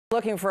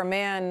Looking for a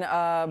man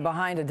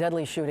behind a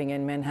deadly shooting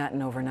in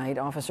Manhattan overnight.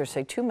 Officers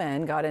say two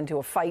men got into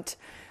a fight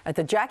at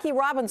the Jackie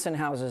Robinson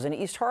houses in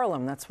East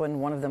Harlem. That's when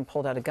one of them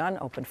pulled out a gun,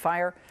 opened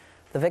fire.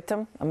 The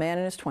victim, a man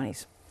in his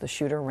 20s. The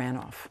shooter ran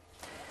off.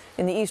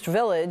 In the East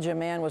Village, a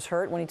man was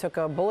hurt when he took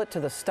a bullet to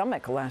the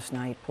stomach last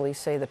night. Police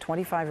say the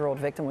 25-year-old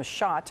victim was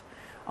shot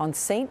on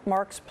St.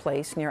 Mark's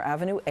Place near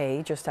Avenue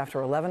A just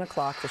after 11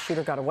 o'clock. The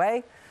shooter got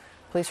away.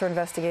 Police are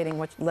investigating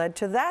what led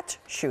to that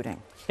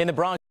shooting. In the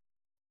Bronx.